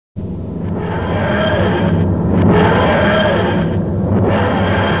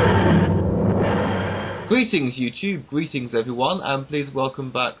Greetings YouTube, greetings everyone, and please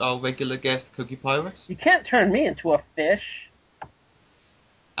welcome back our regular guest, Coqui Pirate. You can't turn me into a fish.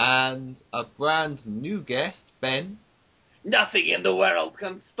 And a brand new guest, Ben. Nothing in the world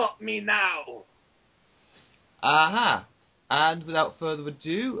can stop me now. Aha! And without further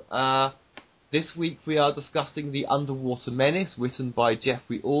ado, this week we are discussing The Underwater Menace, written by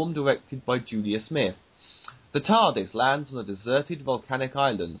Jeffrey Orm, directed by Julia Smith. The TARDIS lands on a deserted volcanic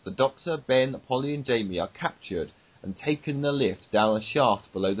island. The Doctor, Ben, Polly and Jamie are captured and taken in a lift down a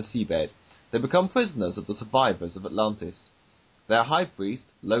shaft below the seabed. They become prisoners of the survivors of Atlantis. Their high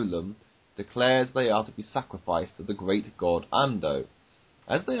priest, Lolam, declares they are to be sacrificed to the great god Ando.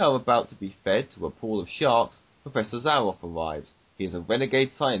 As they are about to be fed to a pool of sharks, Professor Zaroff arrives. He is a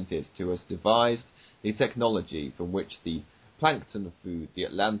renegade scientist who has devised the technology from which the plankton food the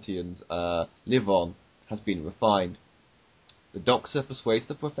Atlanteans live on has been refined. The Doctor persuades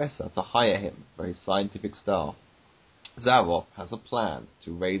the Professor to hire him for his scientific staff. Zaroff has a plan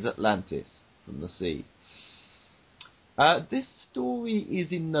to raise Atlantis from the sea. This story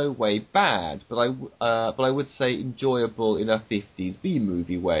is in no way bad, but I would say enjoyable in a 50s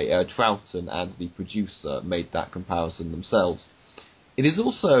B-movie way. Troughton and the producer made that comparison themselves. It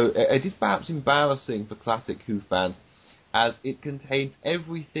is perhaps embarrassing for classic Who fans, as it contains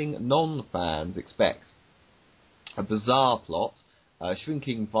everything non-fans expect. A bizarre plot, a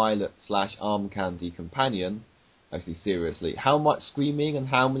shrinking violet / arm candy companion. Actually, seriously, how much screaming and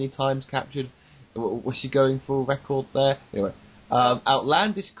how many times captured was she going for a record there? Anyway,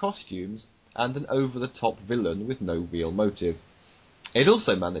 outlandish costumes and an over-the-top villain with no real motive. It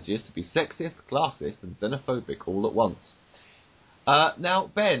also manages to be sexist, classist and xenophobic all at once. Now,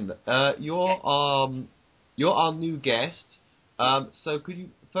 Ben, you're our new guest, so could you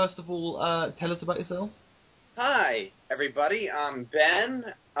first of all tell us about yourself? Hi, everybody. I'm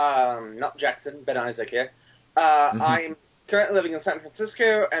Ben, not Jackson, Ben Isaac here. I'm currently living in San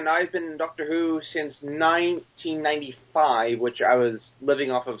Francisco, and I've been in Doctor Who since 1995, which I was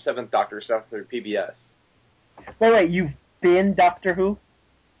living off of 7th Doctor stuff through PBS. Wait, you've been Doctor Who?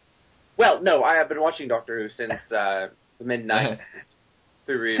 Well, no, I have been watching Doctor Who since the mid-90s.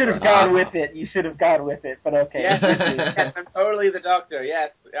 You should have gone with it. You should have gone with it, but okay. Yes, I'm totally the Doctor,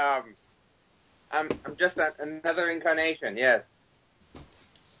 yes. I'm just another incarnation, yes.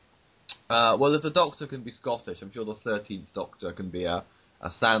 Well, if the Doctor can be Scottish, I'm sure the 13th Doctor can be a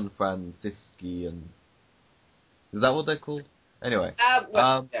San Franciscan. Is that what they're called? Anyway.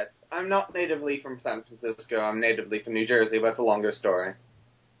 Yes. I'm not natively from San Francisco. I'm natively from New Jersey, but it's a longer story.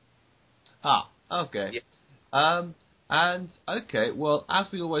 Ah, okay. Yes. And, okay, well, as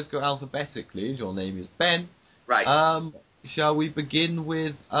we always go alphabetically, your name is Ben. Right. Shall we begin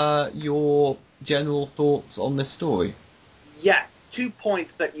with your general thoughts on this story? Yes. 2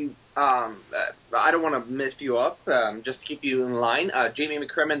 points that you, I don't want to miss you up, just to keep you in line. Jamie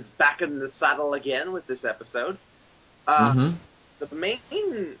McCrimmon's back in the saddle again with this episode. The main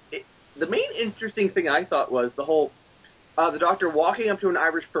interesting thing I thought was the whole, the Doctor walking up to an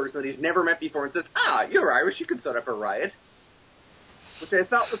Irish person that he's never met before and says, you're Irish, you can set up a riot. Which I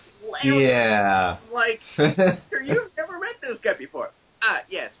thought was hilarious. Yeah. Like, you've never met this guy before.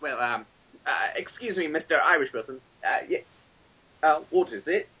 Yes, well, excuse me, Mr. Irish person. What is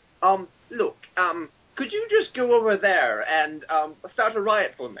it? Look, could you just go over there and, start a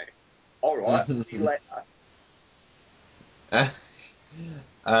riot for me? Alright, see you later.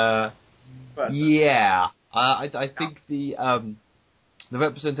 Yeah. I think the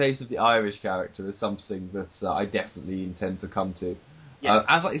representation of the Irish character is something that I definitely intend to come to. Yes.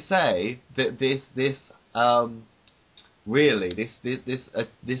 As I say, this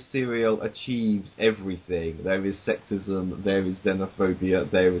serial achieves everything. There is sexism, there is xenophobia,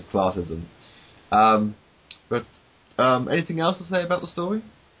 there is classism. But anything else to say about the story?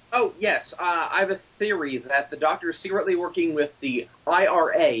 Oh, yes. I have a theory that the Doctor is secretly working with the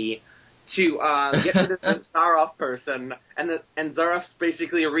IRA to get rid of this Zaroff person, and Zaroff's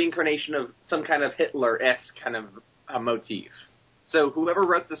basically a reincarnation of some kind of Hitler-esque kind of motif. So whoever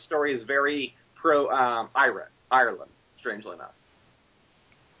wrote this story is very pro-Ireland, strangely enough.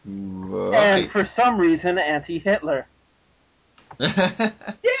 Right. And for some reason, anti-Hitler.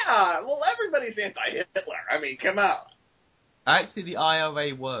 Yeah, well, everybody's anti-Hitler. I mean, come on. Actually, the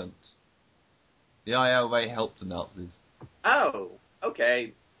IRA weren't. The IRA helped the Nazis. Oh,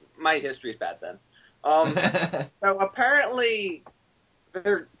 okay. My history's bad then. So apparently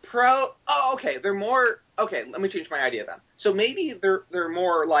they're pro. Oh, okay. They're more. Okay, let me change my idea then. So maybe they're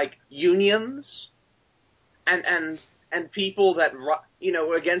more like unions, and and people that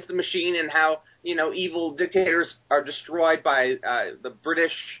against the machine, and how evil dictators are destroyed by the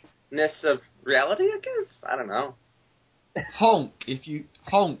Britishness of reality. I guess I don't know. Honk if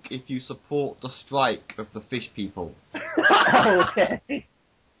you support the strike of the fish people. Okay.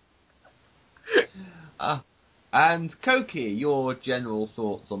 And Coqui, your general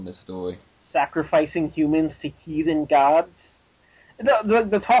thoughts on this story? Sacrificing humans to heathen gods.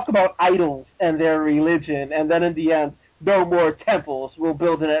 The talk about idols and their religion, and then in the end, no more temples. We'll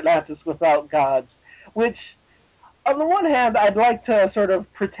build an Atlantis without gods. Which, on the one hand, I'd like to sort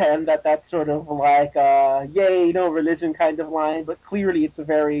of pretend that that's sort of like a yay, no religion kind of line, but clearly it's a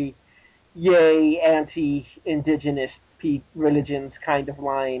very yay, anti-indigenous religions kind of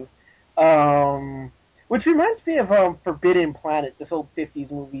line. Which reminds me of Forbidden Planet, this old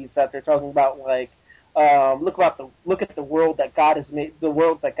 50s movies that they're talking about, like, look at the world that God has made, the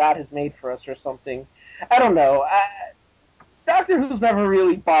world that God has made for us, or something. I don't know. Doctor Who's never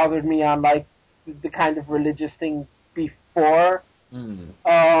really bothered me on like the kind of religious thing before.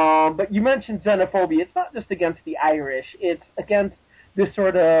 But you mentioned xenophobia. It's not just against the Irish. It's against this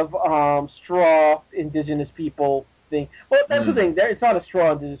sort of straw indigenous people thing. Well, that's the thing. It's not a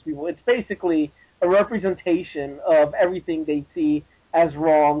straw indigenous people. It's basically a representation of everything they see as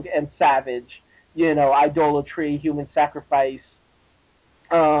wrong and savage. Idolatry, human sacrifice,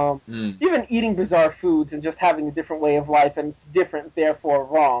 even eating bizarre foods and just having a different way of life, and it's different, therefore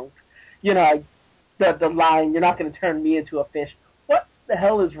wrong. The line, you're not going to turn me into a fish. What the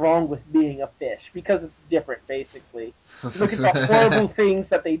hell is wrong with being a fish? Because it's different, basically. Look at the horrible things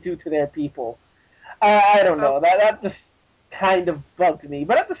that they do to their people. I don't know. That just kind of bugged me.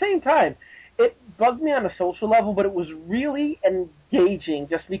 But at the same time, it bugged me on a social level, but it was really engaging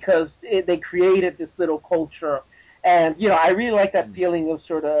just because they created this little culture. And, I really like that feeling of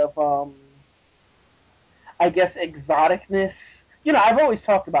sort of, I guess, exoticness. I've always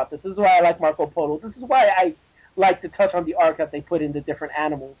talked about this. This is why I like Marco Polo. This is why I like to touch on the art that they put into different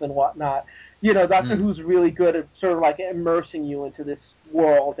animals and whatnot. Doctor Who's really good at sort of like immersing you into this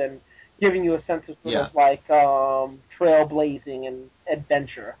world and giving you a sense of sort of like trailblazing and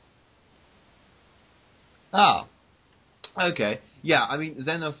adventure. Okay. Yeah, I mean,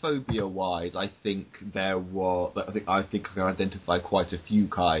 xenophobia-wise, I think I can identify quite a few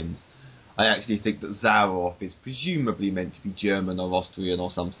kinds. I actually think that Zaroff is presumably meant to be German or Austrian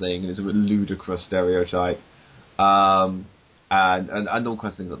or something, and it's a ludicrous stereotype, and all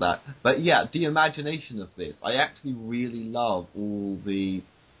kinds of things like that. But yeah, the imagination of this, I actually really love all the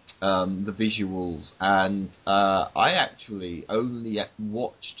visuals, and I actually only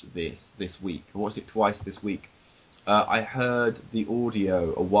watched this week. I watched it twice this week. I heard the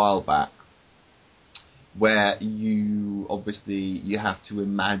audio a while back, where you have to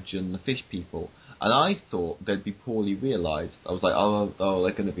imagine the fish people, and I thought they'd be poorly realised. I was like, oh,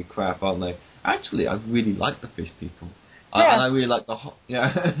 they're going to be crap, aren't they? Actually, I really like the fish people, and I really like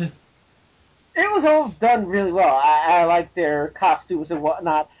It was all done really well. I like their costumes and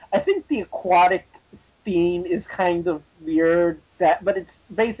whatnot. I think the aquatic theme is kind of weird, but it's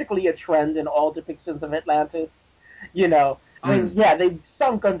basically a trend in all depictions of Atlantis. I mean, they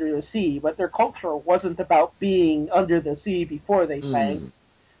sunk under the sea, but their culture wasn't about being under the sea before they sank.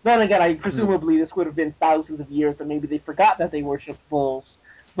 Then again, presumably this would have been thousands of years, and maybe they forgot that they worshipped bulls.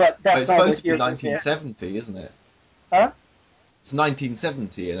 But that's not supposed to be 1970, isn't it? Huh? It's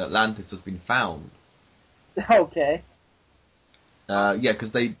 1970, and Atlantis has been found. Okay.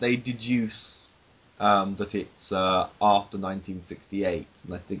 Because they deduce that it's after 1968,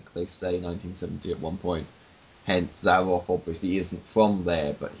 and I think they say 1970 at one point. Hence, Zaroff obviously isn't from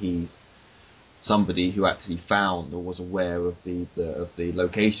there, but he's somebody who actually found or was aware of the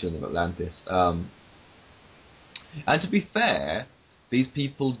location of Atlantis. And to be fair, these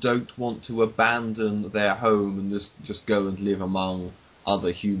people don't want to abandon their home and just go and live among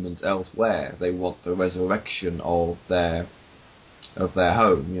other humans elsewhere. They want the resurrection of their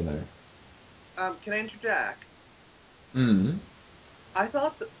home, Can I interject? I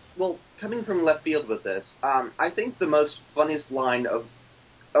thought that, coming from left field with this, I think the most funniest line of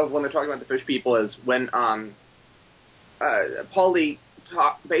when they're talking about the fish people is when Paulie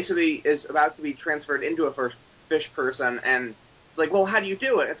basically is about to be transferred into a fish person, and it's like, well, how do you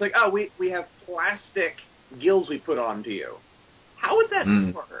do it? It's like, oh, we have plastic gills we put onto you. How would that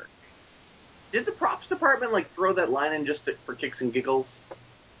work? Did the props department throw that line in just for kicks and giggles?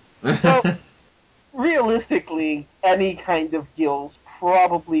 Well, realistically, any kind of gills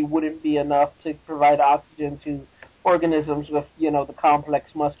probably wouldn't be enough to provide oxygen to organisms with, the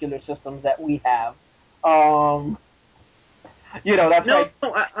complex muscular systems that we have. That's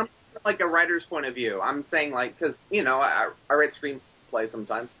like a writer's point of view. I'm saying, like, because, you know, I write screenplays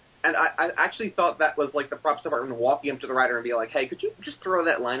sometimes, and I actually thought that was, like, the props department walking up to the writer and be like, hey, could you just throw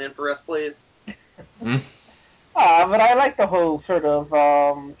that line in for us, please? But I like the whole sort of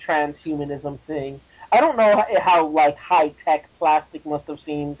transhumanism thing. I don't know how like high-tech plastic must have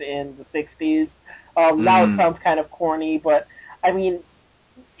seemed in the 60s. Now it sounds kind of corny, but, I mean,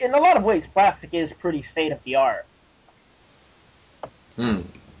 in a lot of ways, plastic is pretty state-of-the-art.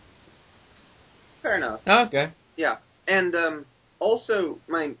 Fair enough. Okay. Yeah. And also,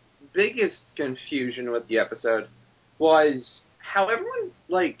 my biggest confusion with the episode was how everyone,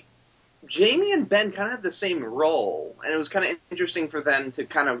 like, Jamie and Ben kind of had the same role, and it was kind of interesting for them to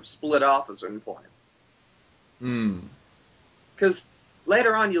kind of split off at certain points. Because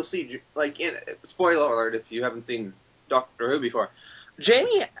later on you'll see, like, spoiler alert if you haven't seen Doctor Who before,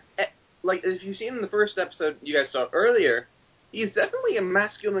 Jamie, like, if you've seen in the first episode you guys saw earlier, he's definitely a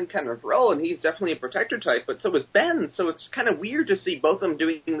masculine kind of role, and he's definitely a protector type, but so is Ben, so it's kind of weird to see both of them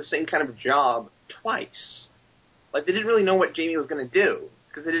doing the same kind of job twice. Like, they didn't really know what Jamie was going to do,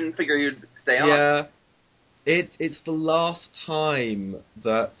 because they didn't figure he'd stay on. Yeah. It's the last time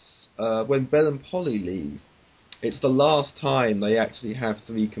that, when Ben and Polly leave, it's the last time they actually have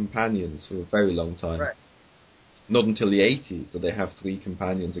three companions for a very long time. Right. Not until the 80s that they have three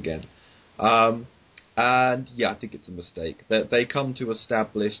companions again. And, yeah, I think it's a mistake. They come to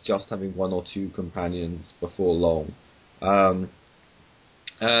establish just having one or two companions before long. I've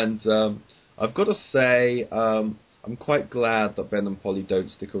got to say, I'm quite glad that Ben and Polly don't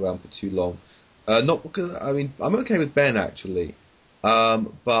stick around for too long. Not because, I mean, I'm okay with Ben, actually.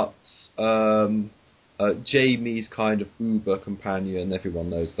 But Jamie's kind of Uber companion, everyone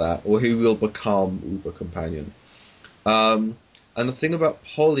knows that, or who will become Uber companion. And the thing about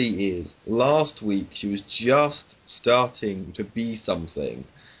Polly is, last week she was just starting to be something.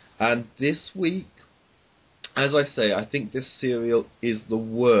 And this week, as I say, I think this serial is the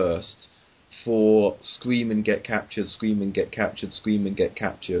worst for scream and get captured, scream and get captured, scream and get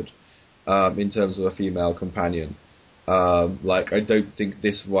captured, in terms of a female companion. Like, I don't think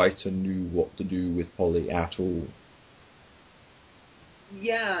this writer knew what to do with Polly at all.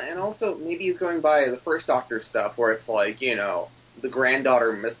 Yeah, and also, maybe he's going by the first Doctor stuff, where it's like, you know, the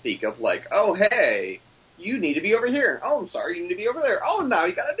granddaughter mystique of like, oh, hey, you need to be over here. Oh, I'm sorry, you need to be over there. Oh, now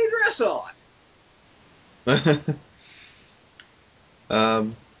you got a new dress on.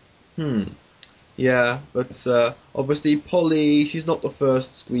 Yeah, but obviously Polly, she's not the first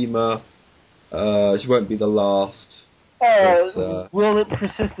screamer. She won't be the last. Will it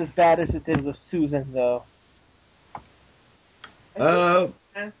persist as bad as it did with Susan, though?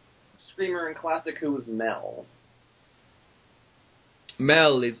 Screamer in Classic Who was Mel.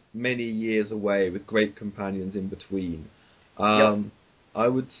 Mel is many years away with great companions in between. I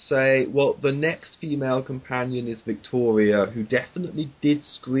would say, well, the next female companion is Victoria, who definitely did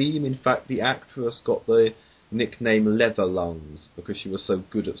scream. In fact, the actress got the nickname Leather Lungs because she was so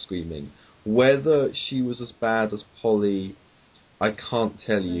good at screaming. Whether she was as bad as Polly, I can't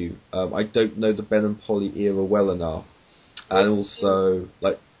tell you. I don't know the Ben and Polly era well enough. And also,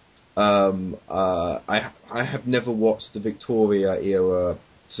 like, I have never watched the Victoria era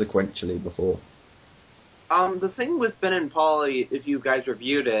sequentially before. The thing with Ben and Polly, if you guys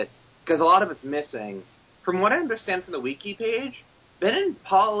reviewed it, because a lot of it's missing, from what I understand from the wiki page, Ben and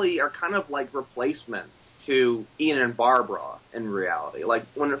Polly are kind of like replacements to Ian and Barbara in reality. Like,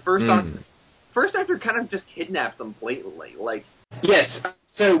 when the first Doctor kind of just kidnaps them blatantly. Like, yes,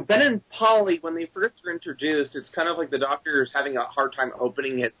 so Ben and Polly, when they first were introduced, it's kind of like the Doctor is having a hard time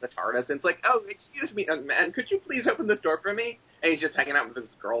opening the TARDIS, and it's like, oh, excuse me, man, could you please open this door for me? And he's just hanging out with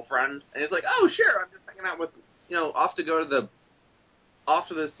his girlfriend, and he's like, oh, sure, I'm just hanging out with, you know, off to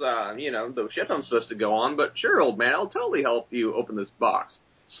this, you know, the ship I'm supposed to go on, but sure, old man, I'll totally help you open this box.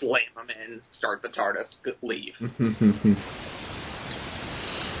 Slam him in, start the TARDIS, leave.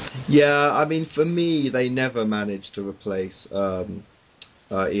 Yeah, I mean, for me, they never managed to replace Ian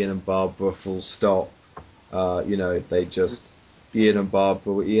and Barbara full stop. You know, they just, Ian and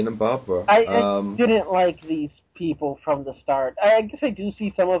Barbara were Ian and Barbara. I didn't like these people from the start. I guess I do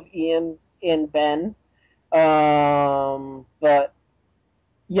see some of Ian in Ben. But,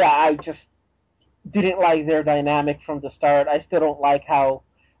 yeah, I just didn't like their dynamic from the start. I still don't like how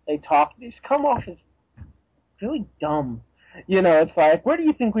they talk. These come off as really dumb. You know, it's like, where do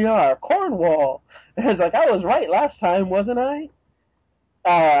you think we are? Cornwall. It's like, I was right last time, wasn't I?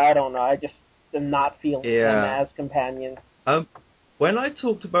 I don't know. I just am not feeling them as companions. When I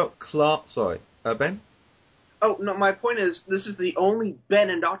talked about Clark... Sorry, Ben? Oh, no, my point is, this is the only Ben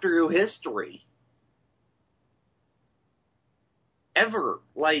in Doctor Who history. ever.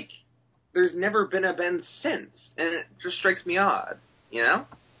 Like, there's never been a Ben since, and it just strikes me odd, you know?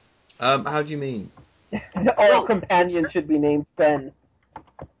 How do you mean? All companions should be named Ben.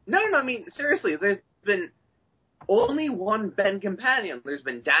 No, I mean, seriously, there's been only one Ben companion. There's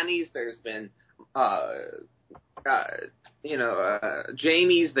been Danny's, there's been,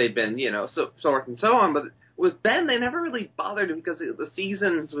 Jamie's, they've been, so forth and so on, but with Ben, they never really bothered because the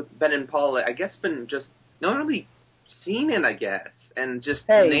seasons with Ben and Paul, I guess, been just, no one really seen it, I guess, and just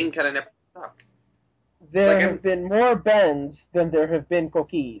the name kind of never stuck. There have been more Bens than there have been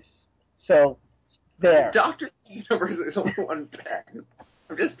Coquis. So, there. Doctor Universe, there's only one Ben.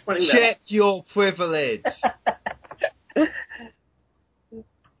 I'm just pointing that out. Check your privilege.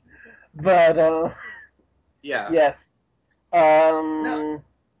 But, yeah. Yes. No,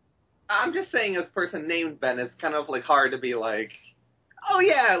 I'm just saying, as a person named Ben, it's kind of like hard to be like, oh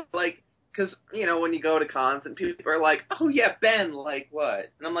yeah, like, because when you go to cons and people are like, oh yeah, Ben, like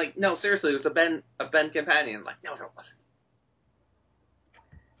what? And I'm like, no, seriously, it was a Ben companion. Like, no, there wasn't.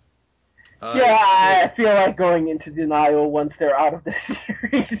 I feel like going into denial once they're out of the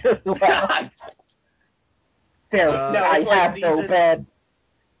series as well. I have no Ben.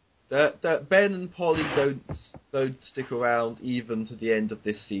 That Ben and Polly don't stick around even to the end of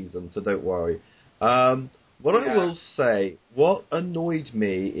this season, so don't worry. I will say, what annoyed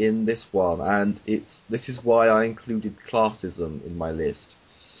me in this one, and this is why I included classism in my list,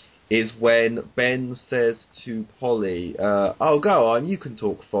 is when Ben says to Polly, "Oh, go on, you can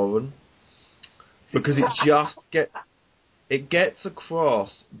talk foreign," because it gets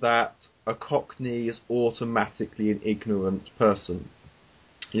across that a Cockney is automatically an ignorant person.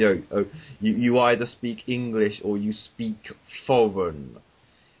 You either speak English or you speak foreign,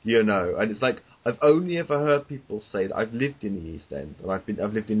 and it's like, I've only ever heard people say that. I've lived in the East End, and I've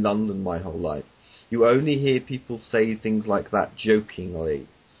lived in London my whole life. You only hear people say things like that jokingly.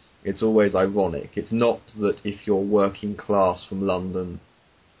 It's always ironic. It's not that if you're working class from London,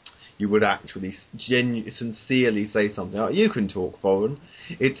 you would actually sincerely say something like, you can talk foreign.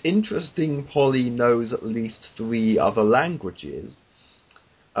 It's interesting Polly knows at least 3 other languages,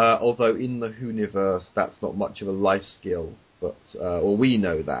 although in the Whoniverse that's not much of a life skill, or we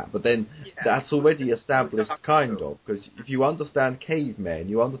know that. But then that's already established, kind of, because if you understand cavemen,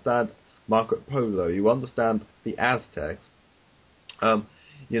 you understand Marco Polo, you understand the Aztecs,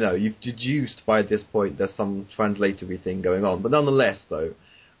 you've deduced by this point there's some translatory thing going on. But nonetheless, though,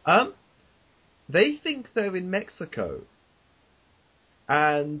 they think they're in Mexico,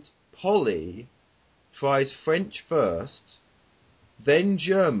 and Polly tries French first, then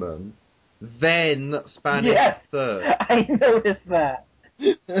German, then Spanish third. I noticed that.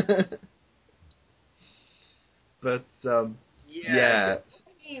 But, yeah. I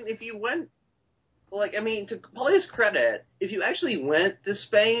mean, if you went, to Polly's credit, if you actually went to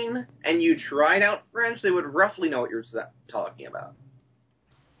Spain and you tried out French, they would roughly know what you're talking about.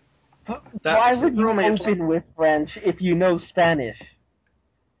 Why would you open with French if you know Spanish?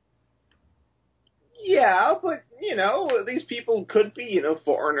 Yeah, but, these people could be,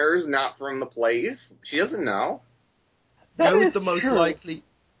 foreigners, not from the place. She doesn't know. Go with the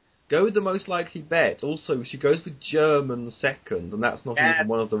most likely bet. Also, she goes for German second, and that's not even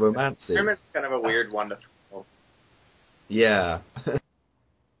one of the romances. German's kind of a weird one to throw. Yeah.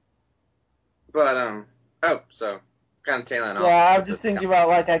 But, so, kind of tailing off. Yeah, I was just thinking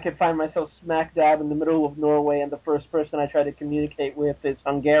about, I could find myself smack dab in the middle of Norway, and the first person I try to communicate with is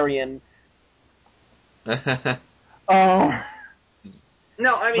Hungarian. No, I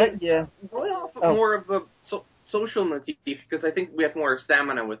mean, going off more of the social motif, because I think we have more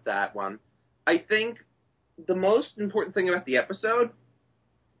stamina with that one. I think the most important thing about the episode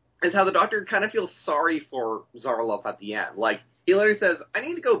is how the Doctor kind of feels sorry for Zarlov at the end. He literally says, I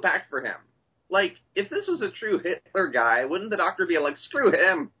need to go back for him. If this was a true Hitler guy, wouldn't the Doctor be like, screw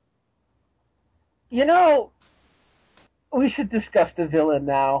him? We should discuss the villain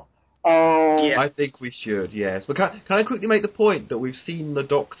now. I think we should, yes. But can I quickly make the point that we've seen the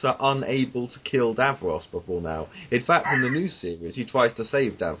Doctor unable to kill Davros before now? In fact, in the new series, he tries to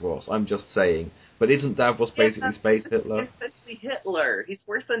save Davros, I'm just saying. But isn't Davros basically Space Hitler? He's basically Hitler. He's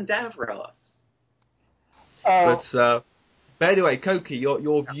worse than Davros. But anyway, Coqui,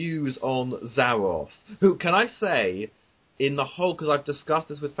 your views on Zaroff, who, can I say, in the whole, because I've discussed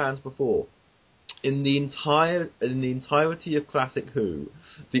this with fans before, in the entirety of Classic Who,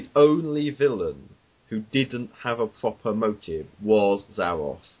 the only villain who didn't have a proper motive was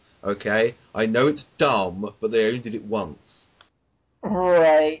Zaroff. Okay? I know it's dumb, but they only did it once.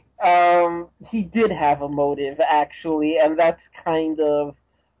 Right. He did have a motive, actually, and that's kind of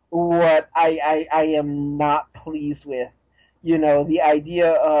what I am not pleased with. the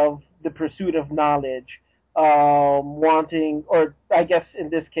idea of the pursuit of knowledge, wanting, or I guess in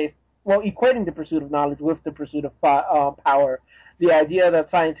this case, well, equating the pursuit of knowledge with the pursuit of power. The idea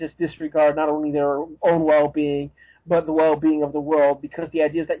that scientists disregard not only their own well-being, but the well-being of the world, because the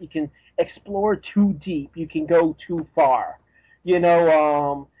idea is that you can explore too deep, you can go too far.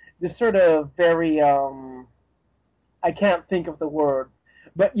 This sort of very, I can't think of the word,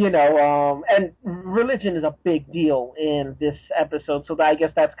 but and religion is a big deal in this episode, so I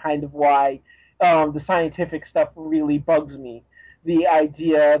guess that's kind of why the scientific stuff really bugs me. The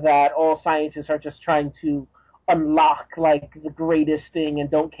idea that all scientists are just trying to unlock like the greatest thing and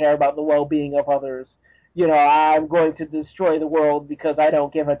don't care about the well-being of others. I'm going to destroy the world because I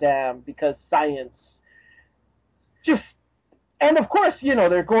don't give a damn, because science. Just, and of course,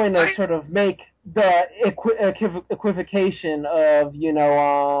 they're going to sort of make the equivocation of,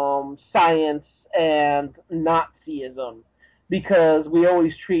 science and Nazism, because we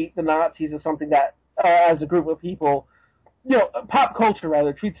always treat the Nazis as something that, as a group of people, pop culture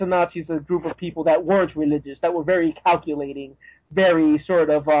rather, treats the Nazis as a group of people that weren't religious, that were very calculating, very sort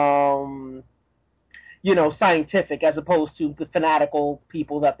of, scientific, as opposed to the fanatical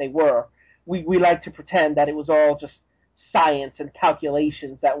people that they were. We like to pretend that it was all just science and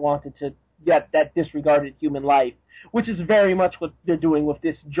calculations that disregarded human life, which is very much what they're doing with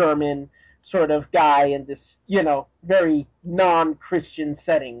this German sort of guy in this, very non-Christian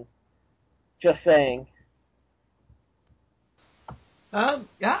setting. Just saying.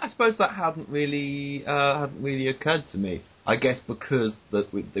 Yeah, I suppose that hadn't really occurred to me. I guess because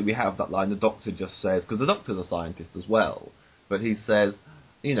that we have that line the Doctor just says, because the Doctor's a scientist as well, but he says,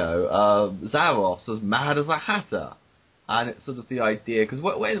 Zaroff's as mad as a hatter, and it's sort of the idea, because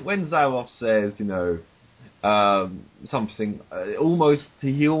when Zaroff says, something,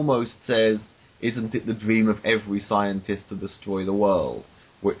 he almost says, isn't it the dream of every scientist to destroy the world?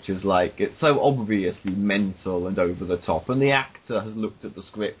 Which is like, it's so obviously mental and over the top, and the actor has looked at the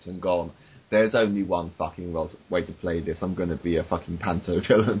script and gone, there's only one fucking way to play this, I'm going to be a fucking panto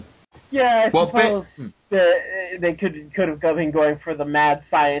villain. Yeah, I suppose they could have been going for the mad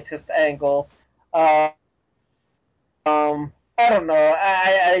scientist angle. I don't know,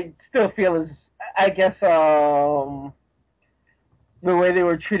 I still feel I guess, the way they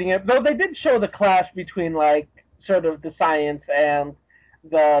were treating it, though they did show the clash between, like, sort of the science and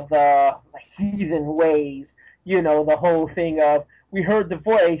the heathen ways, the whole thing of, we heard the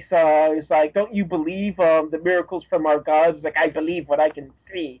voice, it's like, don't you believe the miracles from our gods? Like, I believe what I can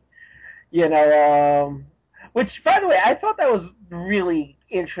see, which, by the way, I thought that was really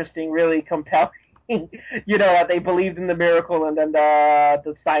interesting, really compelling, that they believed in the miracle, and then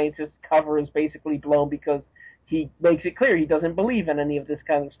the scientist's cover is basically blown because he makes it clear he doesn't believe in any of this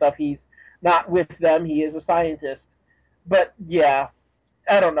kind of stuff. He's not with them, he is a scientist. But, yeah,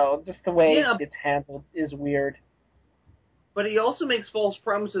 I don't know, just the way it's handled is weird. But he also makes false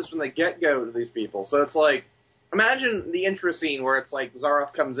promises from the get-go to these people. So it's like, imagine the intro scene where it's like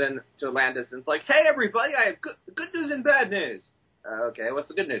Zaroff comes in to Atlantis and it's like, hey everybody, I have good news and bad news. Okay, what's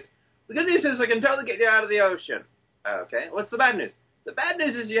the good news? The good news is I can totally get you out of the ocean. Okay, what's the bad news? The bad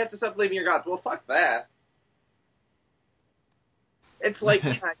news is you have to stop believing your gods. Well, fuck that. It's like,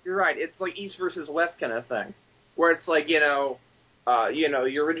 yeah, you're right, it's like East versus West kind of thing. Where it's like, your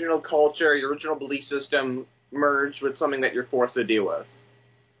original culture, your original belief system merged with something that you're forced to deal with.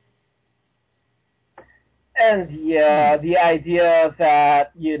 And, yeah, the idea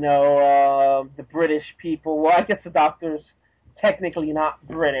that, the British people, well, I guess the Doctor's technically not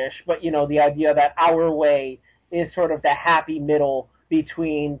British, but, the idea that our way is sort of the happy middle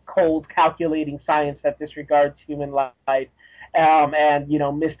between cold, calculating science that disregards human life, and,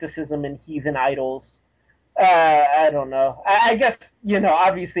 mysticism and heathen idols. I don't know. I guess,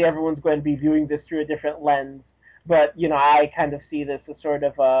 obviously everyone's going to be viewing this through a different lens, but, I kind of see this as sort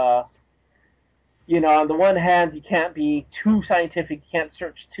of, on the one hand, you can't be too scientific, you can't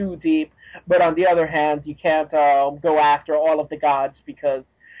search too deep, but on the other hand, you can't go after all of the gods because,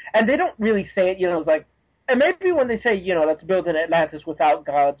 and they don't really say it, it's like, and maybe when they say, let's build an Atlantis without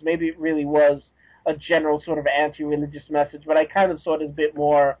gods, maybe it really was a general sort of anti-religious message, but I kind of saw it as a bit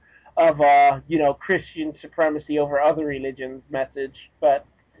more of a, Christian supremacy over other religions message, but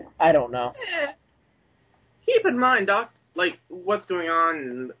I don't know. Keep in mind, Doc, like, what's going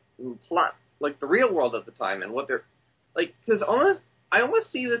on in plot, like, the real world at the time, and what they're, like, because I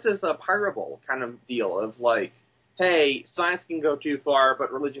almost see this as a parable kind of deal of, like, hey, science can go too far,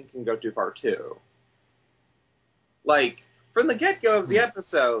 but religion can go too far, too. Like, from the get-go of the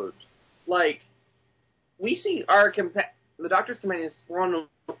episode, like, we see the Doctor's companions spawn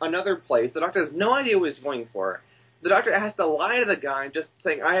another place. The Doctor has no idea what he's going for. the Doctor has to lie to the guy just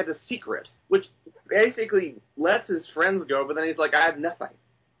saying, I have a secret, which basically lets his friends go, but then he's like, I have nothing.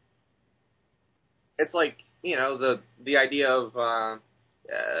 It's like, you know, the idea of,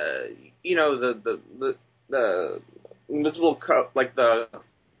 you know, the invisible coat, like the,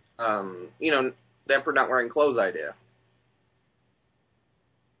 you know, the Emperor not wearing clothes idea.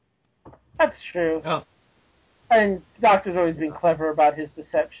 That's true. Oh. And the Doctor's always been clever about his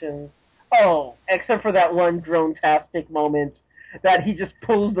deceptions. Oh, except for that one drone-tastic moment that he just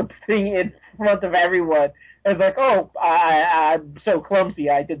pulls the thing in front of everyone. And it's like, oh, I'm so clumsy,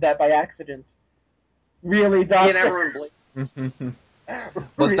 I did that by accident. Really, Doctor? And everyone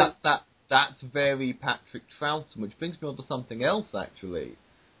Well, Really? that's very Patrick Troughton, which brings me on to something else, actually.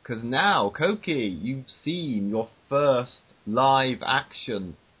 Because now, Coqui, you've seen your first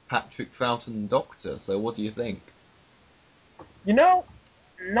live-action Patrick Troughton Doctor, so what do you think? You know,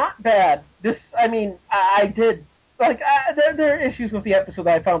 not bad. This, I mean, I did, like, there are issues with the episode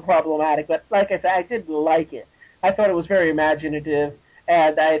that I found problematic, but like I said, I did like it. I thought it was very imaginative,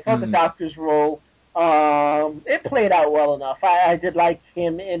 and I thought the Doctor's role, it played out well enough. I did like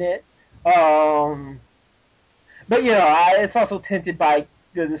him in it. But, you know, it's also tinted by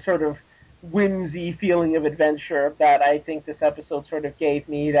the sort of whimsy feeling of adventure that I think this episode sort of gave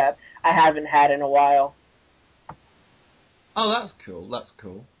me that I haven't had in a while. Oh, that's cool, that's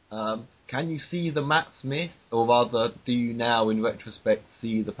cool. Can you see the Matt Smith, or rather, do you now, in retrospect,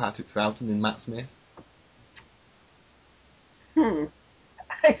 see the Patrick Troughton in Matt Smith?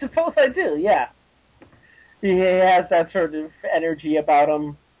 I suppose I do, yeah. He has that sort of energy about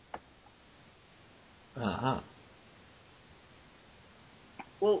him. Uh-huh.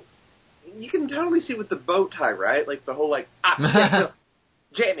 Well, you can totally see with the bow tie, right? Like the whole, like,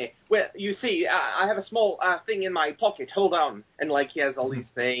 Jamie, well, you see, I have a small thing in my pocket, hold on. And, like, he has all these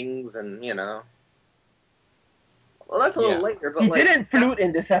things, and, you know. Well, that's a little later, but, he like... didn't flute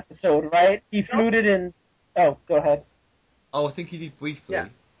in this episode, right? He fluted in... Oh, go ahead. Oh, I think he did briefly. Yeah.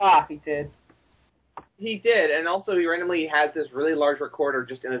 Ah, he did. He did, and also he randomly has this really large recorder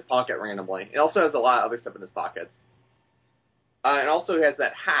just in his pocket randomly. He also has a lot of other stuff in his pockets. And also he has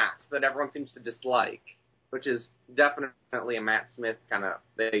that hat that everyone seems to dislike, which is definitely a Matt Smith kind of...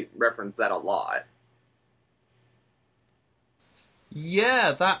 They reference that a lot.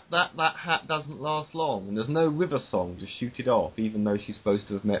 Yeah, that hat doesn't last long, and there's no River song to shoot it off, even though she's supposed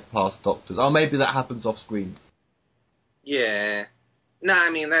to have met past Doctors. Oh, maybe that happens off screen. Yeah. Nah,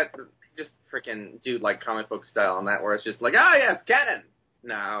 I mean, that... Just freaking dude like comic book style on that, where it's just like, oh yes, canon!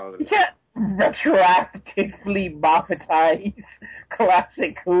 No. You can't retroactively Moffatize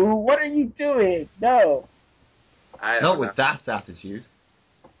classic Who. What are you doing? No. Not with that attitude.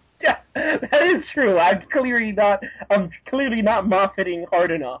 Yeah, that is true. I'm clearly not Moffating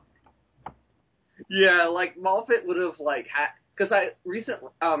hard enough. Yeah, like, Moffat would have, like, had... Because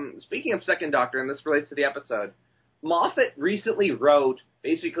speaking of Second Doctor, and this relates to the episode, Moffat recently wrote,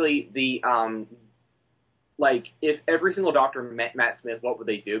 basically, the, like, if every single Doctor met Matt Smith, what would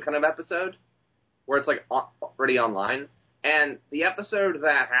they do kind of episode, where it's, like, already online. And the episode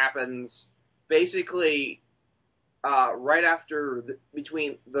that happens, basically, right after,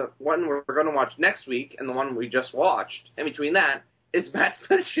 between the one we're going to watch next week and the one we just watched, and between that, is Matt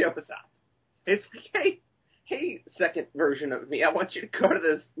Smith shows up. It's like, hey, second version of me, I want you to go to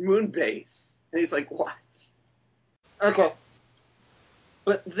this moon base. And he's like, what? Okay.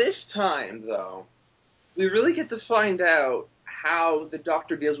 But this time, though, we really get to find out how the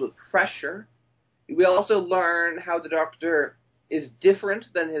Doctor deals with pressure. We also learn how the Doctor is different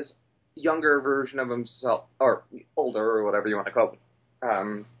than his younger version of himself, or older, or whatever you want to call it,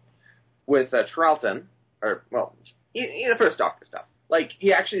 with Troughton, or, well, the first Doctor stuff. Like,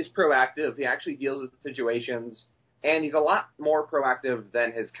 he actually is proactive, he actually deals with situations, and he's a lot more proactive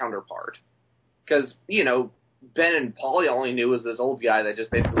than his counterpart. Because, you know, Ben and Polly only knew was this old guy that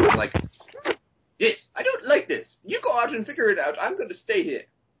just basically was like, yes, I don't like this. You go out and figure it out. I'm going to stay here.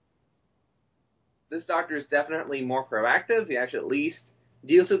 This Doctor is definitely more proactive. He actually at least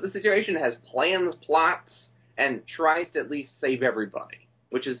deals with the situation, has plans, plots, and tries to at least save everybody,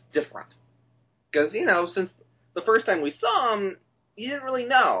 which is different. Because, you know, since the first time we saw him, you didn't really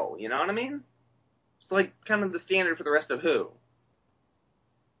know, you know what I mean? It's like kind of the standard for the rest of Who.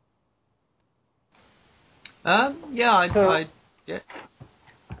 Yeah, I know,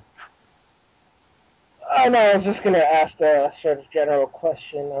 I was just going to ask a sort of general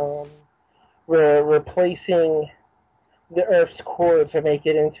question. We're replacing the Earth's core to make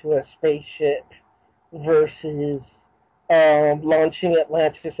it into a spaceship versus launching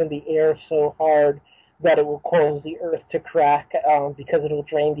Atlantis in the air so hard that it will cause the Earth to crack because it will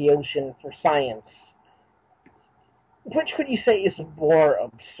drain the ocean for science. which would you say is more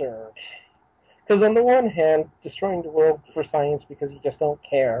absurd? Because on the one hand, destroying the world for science because you just don't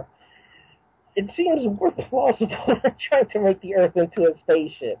care, it seems more plausible than trying to make the Earth into a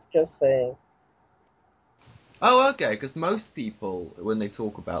spaceship. Just saying. Oh, okay, because most people, when they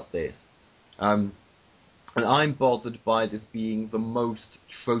talk about this, and I'm bothered by this being the most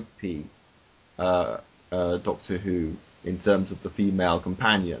tropey Doctor Who in terms of the female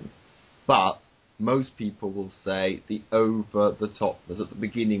companion, but most people will say the over-the-topness. At the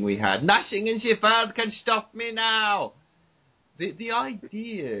beginning we had, nothing in Shepard can stop me now! The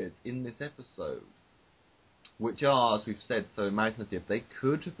ideas in this episode, which are, as we've said, so imaginative, they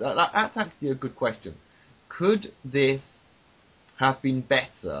could... That's actually a good question. Could this have been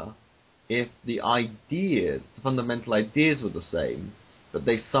better if the ideas, the fundamental ideas were the same, but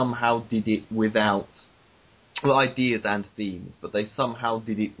they somehow did it without... Well, ideas and themes, but they somehow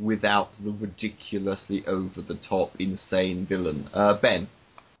did it without the ridiculously over-the-top, insane villain. Ben?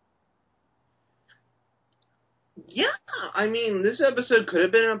 Yeah, I mean, this episode could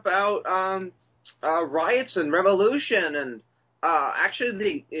have been about riots and revolution, and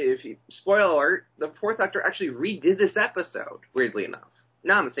actually, spoiler alert, the Fourth Doctor actually redid this episode, weirdly enough.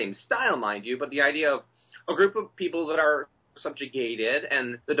 Not in the same style, mind you, but the idea of a group of people that are subjugated,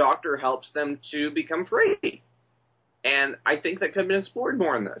 and the Doctor helps them to become free. And I think that could have been explored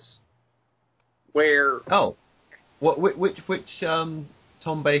more in this. Where... Oh. Which Tom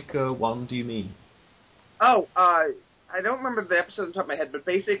Baker one do you mean? Oh, I don't remember the episode on the top of my head, but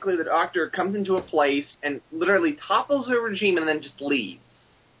basically the Doctor comes into a place and literally topples a regime and then just leaves.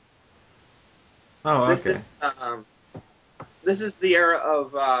 Oh, okay. This is the era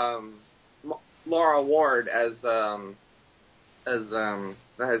of Laura Ward as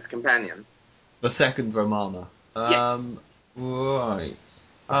his companion. The second Romana. Right.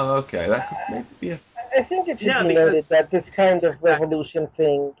 Oh, okay. That could maybe be a... I think it should be noted that this kind of revolution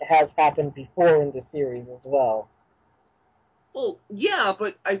thing has happened before in the series as well. Well, yeah,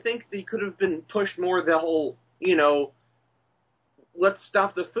 but I think they could have been pushed more the whole, let's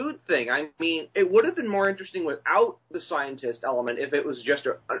stop the food thing. I mean, it would have been more interesting without the scientist element if it was just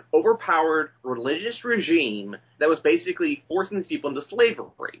an overpowered religious regime that was basically forcing these people into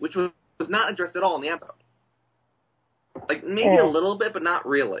slavery, which was not addressed at all in the episode. Like, maybe a little bit, but not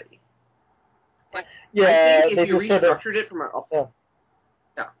really. Like, yeah, I think if you restructured it from a...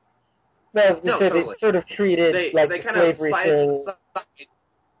 They sort of treated they like they the kind of slavery sided to thing.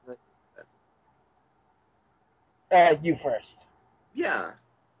 the side. You first. Yeah.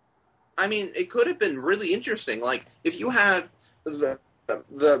 I mean, it could have been really interesting. Like, if you had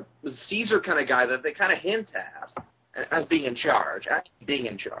the Caesar kind of guy that they kind of hint at as being in charge, actually being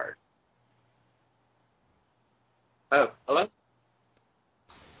in charge. Oh, hello?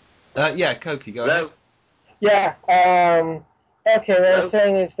 Yeah, Coqui, go ahead. Yeah, okay, what I was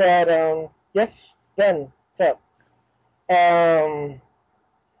saying is that, yes, Ben, what's up?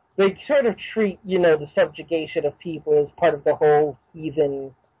 They sort of treat, the subjugation of people as part of the whole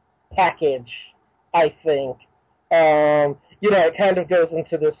heathen package, I think. It kind of goes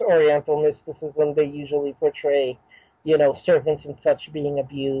into this Oriental mysticism. They usually portray, servants and such being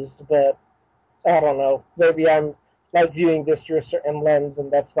abused, but I don't know. Maybe I'm viewing this through a certain lens,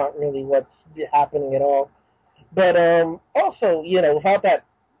 and that's not really what's happening at all. But also, without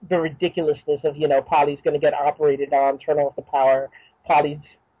the ridiculousness of, Polly's going to get operated on, turn off the power, Polly's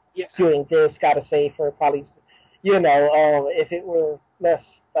doing this, got to save her, Polly's, if it were less,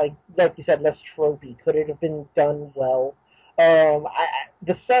 like you said, less tropey, could it have been done well?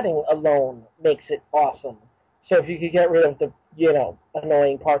 The setting alone makes it awesome. So if you could get rid of the,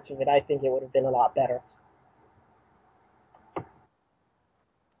 annoying parts of it, I think it would have been a lot better.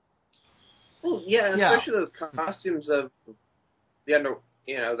 Well, yeah, especially those costumes of the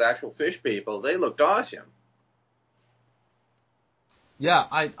actual fish people. They looked awesome. Yeah,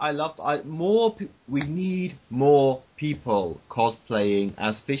 I loved. We need more people cosplaying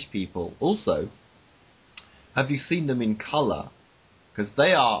as fish people. Also, have you seen them in color? Because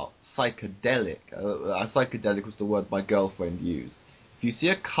they are psychedelic. Psychedelic was the word my girlfriend used. If you see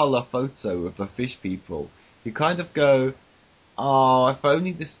a color photo of the fish people, you kind of go, oh, if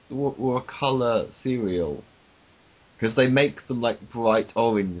only this were a colour cereal. Because they make them like bright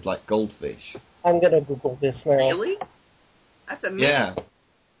orange, like goldfish. I'm going to Google this now. Really? That's amazing. Yeah.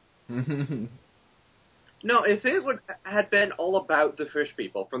 No, if it had been all about the fish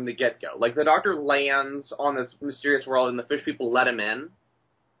people from the get-go, like the Doctor lands on this mysterious world and the fish people let him in,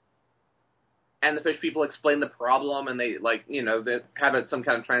 and the fish people explain the problem and they, they have some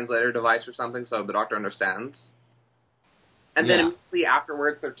kind of translator device or something so the Doctor understands. And then immediately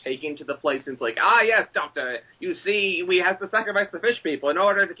afterwards, they're taken to the place, and it's like, ah, yes, Doctor, you see, we have to sacrifice the fish people in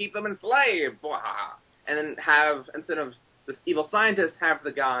order to keep them enslaved. Blah. And then instead of this evil scientist, have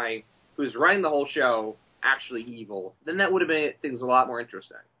the guy who's running the whole show actually evil. Then that would have made things a lot more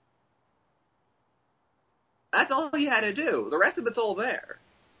interesting. That's all you had to do. The rest of it's all there.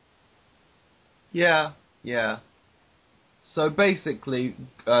 Yeah. So basically,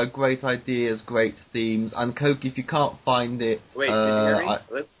 great ideas, great themes, and Coqui, if you can't find it... Wait, did you hear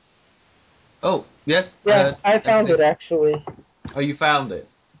me? Oh, yes? Yeah, I found it, actually. Oh, you found it.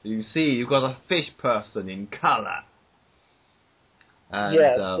 You see, you've got a fish person in colour. And,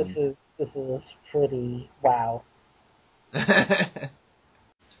 yes, this is pretty wow. Okay,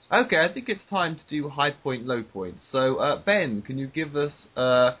 I think it's time to do high point, low point. So, Ben, can you give us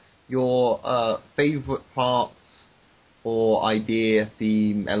your favourite parts or idea,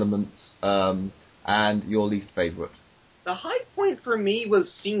 theme, elements, and your least favourite? The high point for me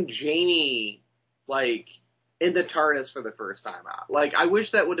was seeing Janie, like, in the TARDIS for the first time out. Like, I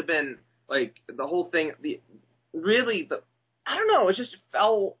wish that would have been, like, the whole thing, I don't know, it just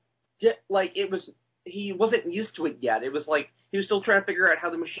felt like he wasn't used to it yet. It was like, he was still trying to figure out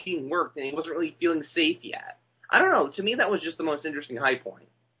how the machine worked, and he wasn't really feeling safe yet. I don't know, to me that was just the most interesting high point.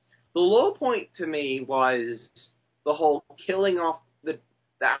 The low point to me was the whole killing off the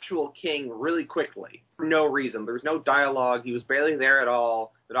actual king really quickly, for no reason. There was no dialogue, he was barely there at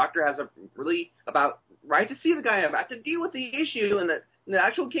all. The Doctor has a really right to see the guy about to deal with the issue, and the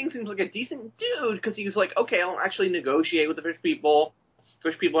actual king seems like a decent dude, because he was like, okay, I'll actually negotiate with the fish people.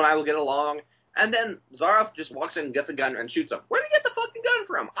 Fish people and I will get along. And then Zaroff just walks in and gets a gun and shoots him. Where'd he get the fucking gun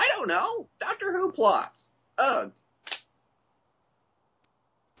from? I don't know. Doctor Who plots. Ugh.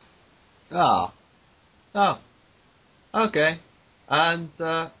 Okay. And,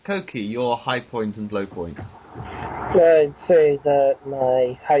 Coqui, your high point and low point. I'd say that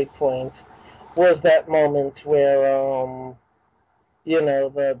my high point was that moment where,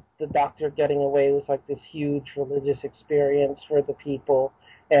 the Doctor getting away with, like, this huge religious experience for the people,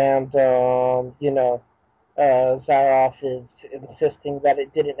 and, Zaroff is insisting that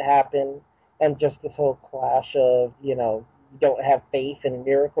it didn't happen, and just this whole clash of, you don't have faith in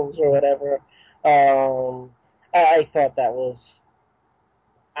miracles or whatever. I thought that was...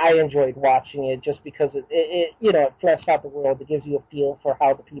 I enjoyed watching it just because it fleshed out the world. It gives you a feel for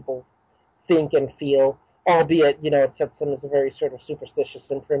how the people think and feel, albeit, it sets them as a very sort of superstitious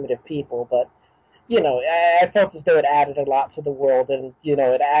and primitive people, but, I felt as though it added a lot to the world, and,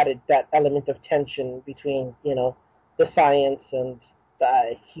 it added that element of tension between, the science and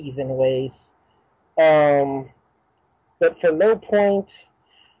the heathen ways. But for low point,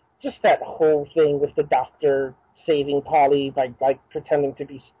 just that whole thing with the Doctor saving Polly by, like, pretending to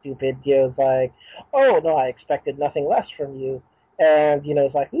be stupid. It's like, oh, no, I expected nothing less from you. And,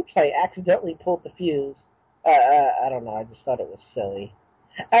 it's like, oops, I accidentally pulled the fuse. I don't know, I just thought it was silly.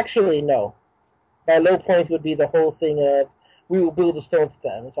 Actually, no. My low point would be the whole thing of, we will build a stone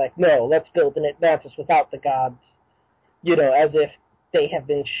system. It's like, no, let's build an Atlantis without the gods. As if they have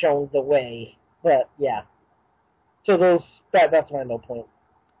been shown the way. But, yeah. So that's my low point.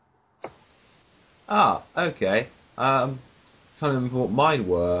 Okay. Trying to remember what mine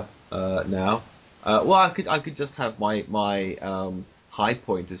were now. Well, I could just have my high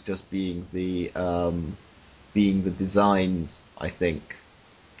point as just being the designs. I think,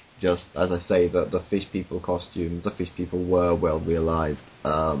 just as I say, the fish people costumes, the fish people were well realized.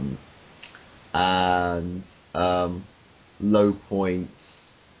 And low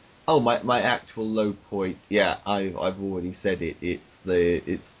points. Oh, my actual low point. Yeah, I've already said it.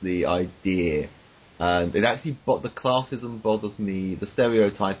 It's the idea. And it actually, the classism bothers me, the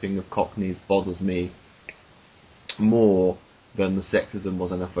stereotyping of Cockneys bothers me more than the sexism or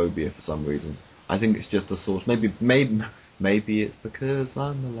xenophobia for some reason. I think it's just a sort of, maybe it's because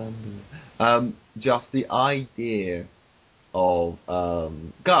I'm a Londoner. Just the idea of,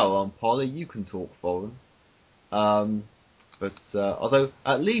 go on Polly, you can talk foreign. But although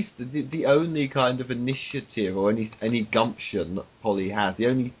at least the only kind of initiative or any gumption that Polly has, the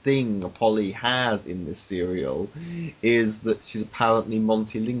only thing Polly has in this serial is that she's apparently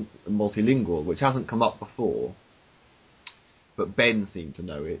multilingual, which hasn't come up before. But Ben seemed to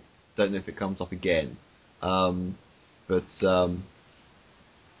know it. Don't know if it comes up again. Okay,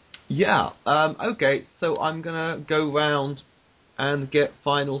 so I'm gonna go round and get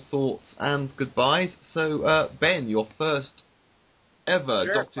final thoughts and goodbyes. So Ben, your first ever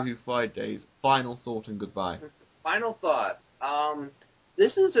Sure. Doctor Who Fridays final thought and goodbye. Final thoughts.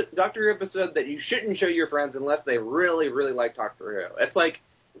 This is a Doctor Who episode that you shouldn't show your friends unless they really, really like Doctor Who. It's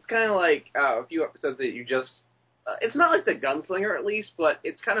kind of like a few episodes that you just it's not like the Gunslinger at least, but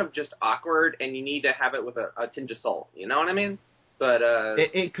it's kind of just awkward, and you need to have it with a tinge of salt. You know what I mean? But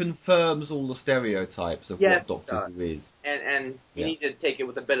it confirms all the stereotypes of what Doctor Who is, and you need to take it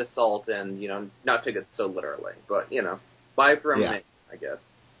with a bit of salt, and not take it so literally. But bye from me, I guess.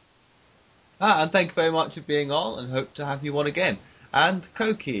 And thank you very much for being on, and hope to have you on again. And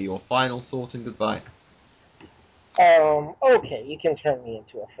Coqui, your final thought and goodbye. Okay, you can turn me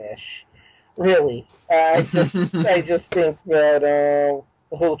into a fish. Really, I just think that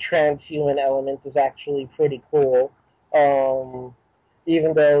the whole transhuman element is actually pretty cool.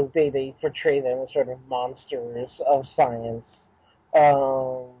 Even though they portray them as sort of monsters of science.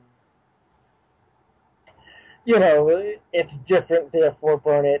 It's different, therefore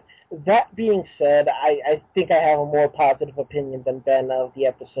burn it. That being said, I think I have a more positive opinion than Ben of the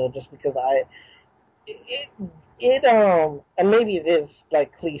episode, just because and maybe it is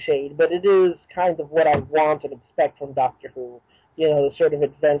like cliched, but it is kind of what I want and expect from Doctor Who. The sort of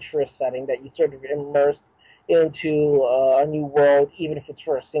adventurous setting that you sort of immersed into a new world, even if it's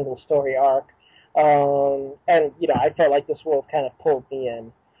for a single story arc. And I felt like this world kind of pulled me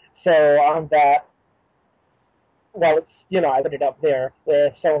in. So on that, while it's I put it up there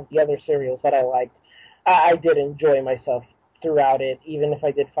with some of the other serials that I liked, I did enjoy myself throughout it, even if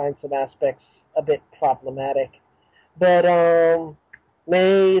I did find some aspects a bit problematic. But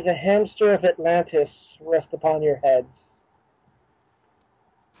may the hamster of Atlantis rest upon your heads.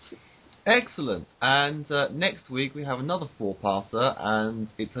 Excellent. And next week we have another four-parter, and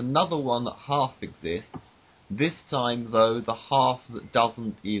it's another one that half exists. This time, though, the half that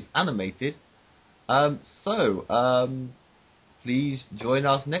doesn't is animated. So please join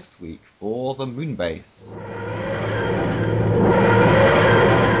us next week for the Moonbase.